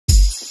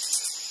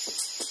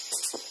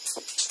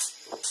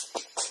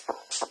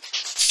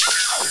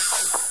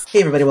Hey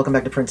everybody, welcome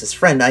back to Prince's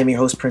Friend. I'm your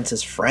host,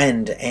 Prince's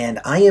Friend,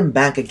 and I am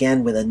back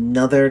again with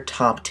another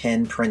top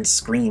 10 Prince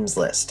Screams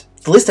list.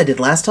 The list I did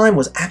last time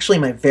was actually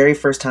my very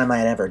first time I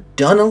had ever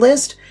done a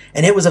list,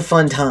 and it was a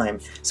fun time.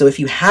 So if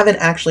you haven't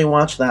actually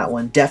watched that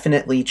one,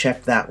 definitely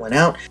check that one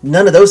out.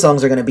 None of those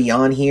songs are going to be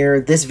on here.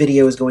 This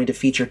video is going to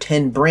feature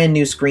 10 brand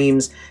new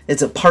Screams.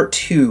 It's a part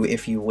 2,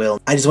 if you will.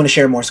 I just want to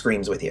share more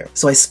Screams with you.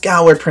 So I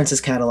scoured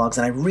Prince's catalogs,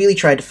 and I really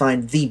tried to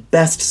find the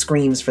best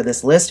Screams for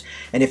this list.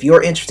 And if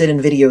you're interested in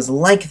videos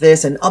like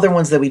this and other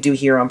ones that we do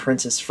here on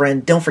Prince's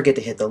Friend, don't forget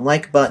to hit the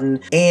like button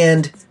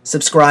and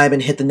subscribe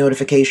and hit the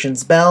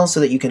notifications bell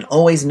so that you can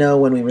always know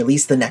when we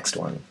release the next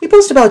one. We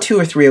post about 2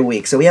 or 3 a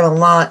week, so we have a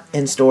lot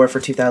in store for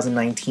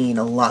 2019,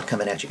 a lot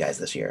coming at you guys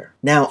this year.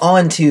 Now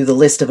on to the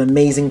list of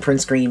amazing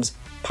Prince Screams,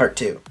 part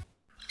 2.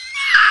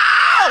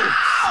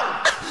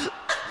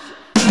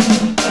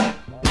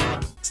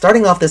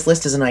 Starting off this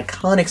list is an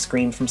iconic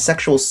scream from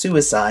Sexual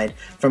Suicide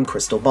from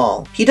Crystal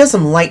Ball. He does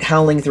some light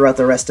howling throughout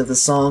the rest of the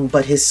song,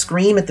 but his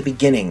scream at the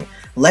beginning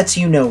lets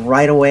you know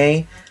right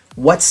away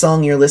what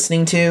song you're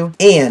listening to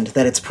and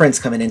that it's Prince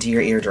coming into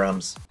your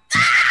eardrums.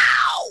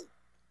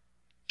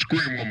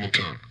 Scream one more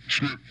time.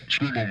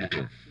 Scream one more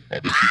time.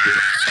 I'll bet you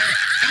better.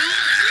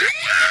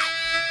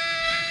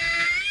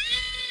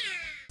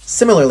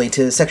 Similarly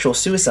to Sexual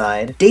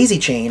Suicide, Daisy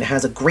Chain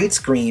has a great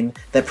scream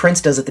that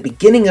Prince does at the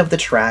beginning of the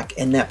track,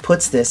 and that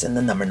puts this in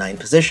the number 9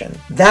 position.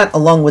 That,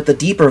 along with the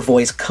deeper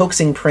voice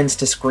coaxing Prince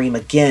to scream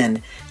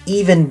again,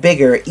 even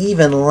bigger,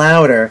 even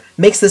louder,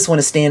 makes this one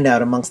a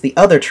standout amongst the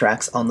other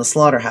tracks on the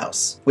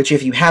Slaughterhouse, which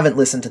if you haven't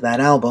listened to that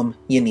album,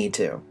 you need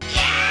to.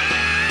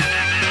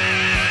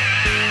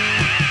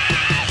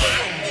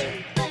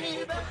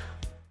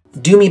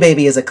 Do Me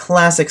Baby is a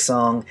classic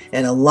song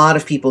and a lot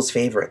of people's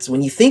favorites.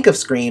 When you think of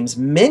Screams,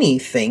 many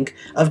think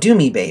of Do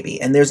Me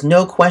Baby, and there's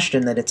no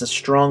question that it's a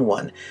strong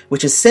one,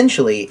 which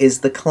essentially is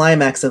the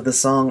climax of the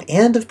song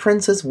and of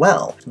Prince as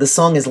well. The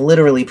song is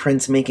literally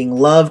Prince making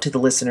love to the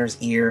listener's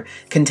ear,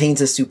 contains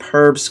a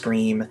superb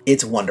scream.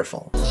 It's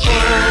wonderful.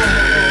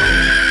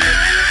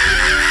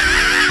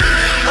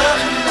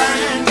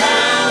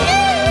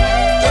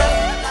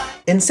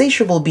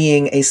 Insatiable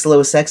being a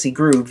slow, sexy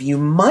groove, you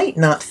might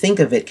not think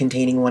of it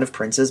containing one of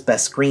Prince's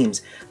best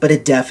screams, but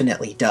it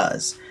definitely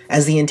does.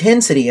 As the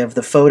intensity of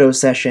the photo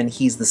session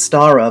he's the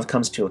star of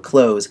comes to a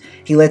close,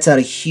 he lets out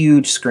a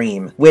huge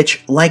scream,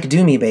 which, like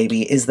Do Me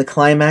Baby, is the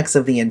climax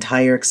of the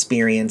entire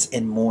experience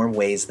in more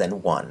ways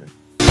than one.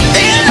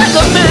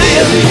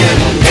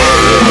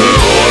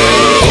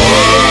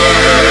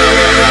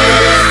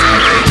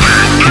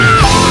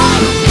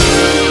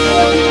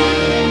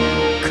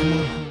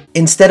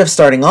 Instead of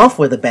starting off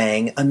with a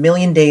bang, A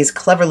Million Days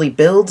cleverly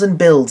builds and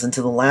builds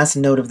into the last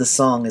note of the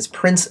song as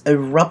Prince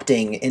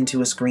erupting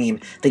into a scream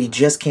that he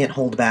just can't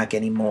hold back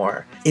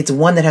anymore. It's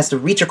one that has to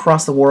reach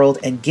across the world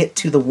and get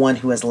to the one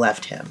who has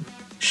left him.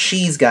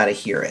 She's gotta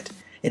hear it.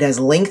 It has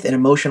length and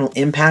emotional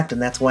impact,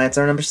 and that's why it's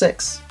our number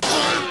 6.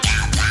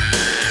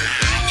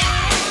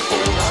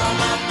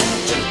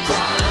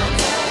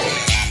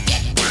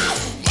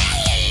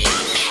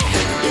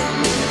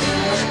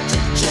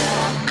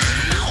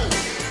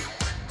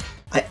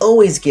 I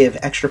always give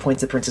extra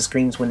points to Prince's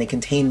Screams when they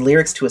contain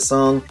lyrics to a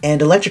song,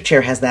 and Electric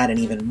Chair has that and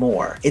even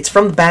more. It's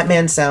from the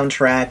Batman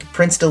soundtrack.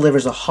 Prince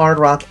delivers a hard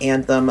rock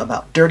anthem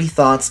about dirty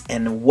thoughts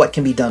and what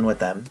can be done with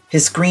them.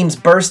 His screams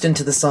burst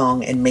into the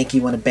song and make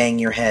you want to bang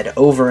your head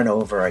over and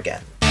over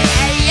again.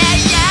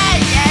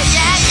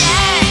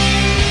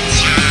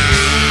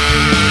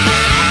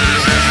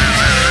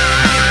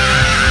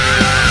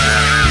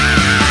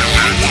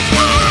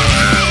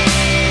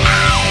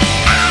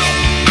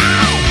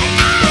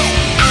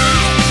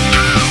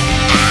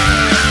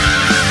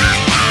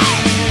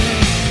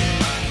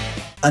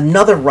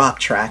 Another rock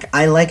track,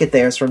 I Like It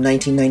There, is from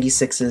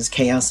 1996's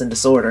Chaos and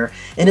Disorder,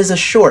 and is a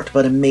short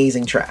but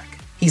amazing track.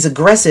 He's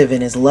aggressive in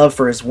his love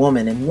for his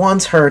woman and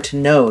wants her to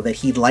know that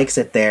he likes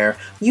it there,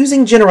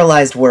 using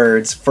generalized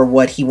words for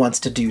what he wants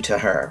to do to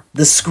her.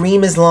 The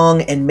scream is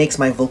long and makes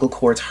my vocal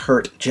cords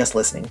hurt just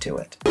listening to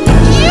it. You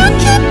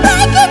keep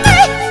breaking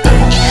me!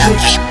 You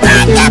keep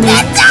breaking me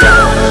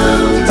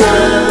down!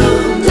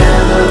 Down,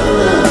 down.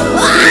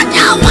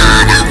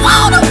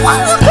 I don't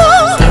wanna go!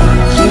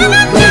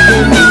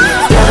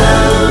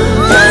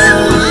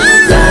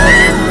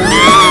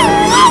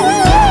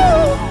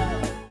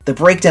 The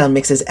breakdown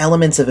mixes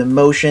elements of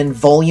emotion,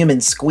 volume,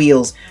 and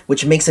squeals,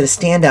 which makes it a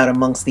standout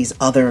amongst these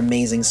other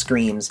amazing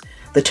screams.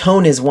 The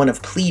tone is one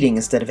of pleading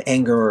instead of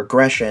anger or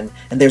aggression,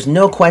 and there's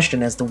no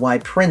question as to why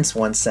Prince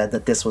once said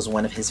that this was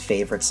one of his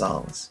favorite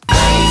songs.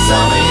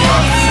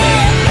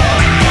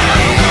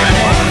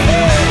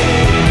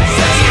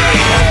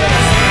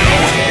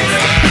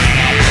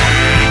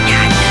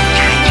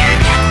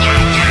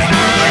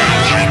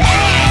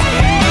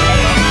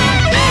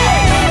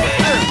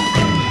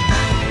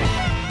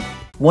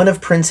 One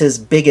of Prince's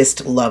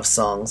biggest love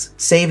songs,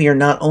 Savior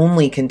not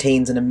only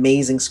contains an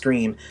amazing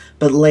scream,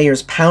 but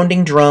layers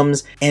pounding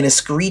drums and a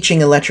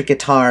screeching electric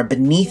guitar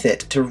beneath it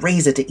to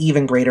raise it to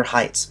even greater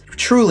heights.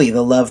 Truly,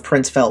 the love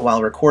Prince felt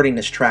while recording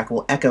this track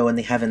will echo in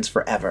the heavens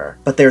forever.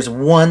 But there's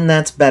one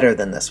that's better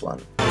than this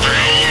one.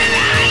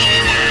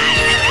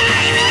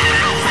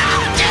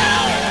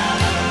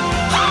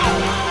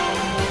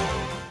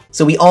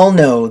 So we all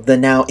know the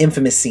now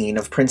infamous scene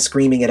of Prince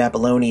screaming at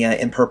Apollonia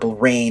in Purple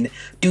Rain,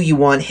 "Do you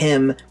want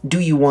him? Do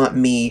you want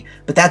me?"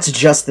 But that's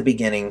just the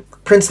beginning.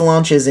 Prince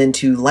launches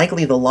into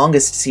likely the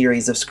longest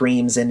series of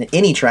screams in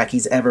any track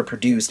he's ever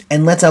produced,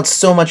 and lets out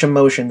so much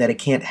emotion that it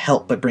can't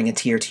help but bring a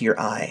tear to your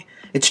eye.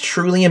 It's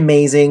truly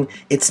amazing,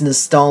 it's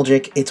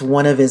nostalgic, it's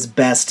one of his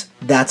best.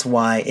 That's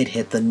why it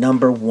hit the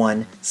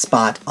 #1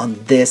 spot on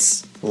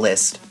this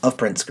list of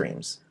Prince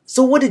screams.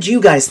 So what did you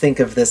guys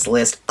think of this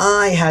list?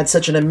 I had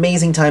such an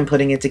amazing time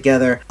putting it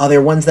together. Are there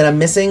ones that I'm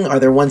missing? Are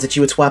there ones that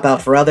you would swap out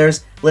for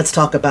others? Let's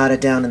talk about it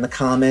down in the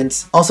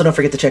comments. Also, don't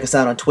forget to check us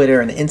out on Twitter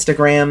and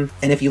Instagram.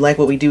 And if you like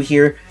what we do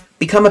here,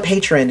 become a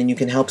patron and you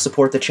can help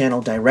support the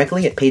channel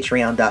directly at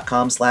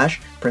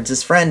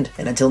patreon.com/princessfriend.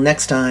 And until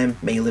next time,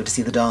 may you live to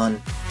see the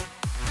dawn.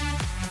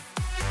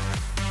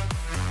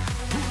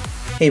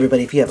 Hey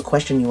everybody, if you have a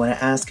question you want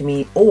to ask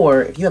me,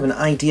 or if you have an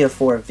idea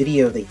for a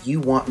video that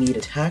you want me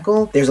to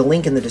tackle, there's a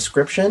link in the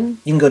description.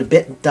 You can go to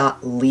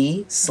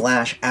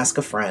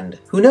bit.ly/askafriend.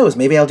 Who knows,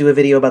 maybe I'll do a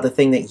video about the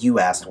thing that you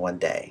asked one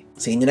day.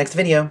 See you in the next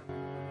video.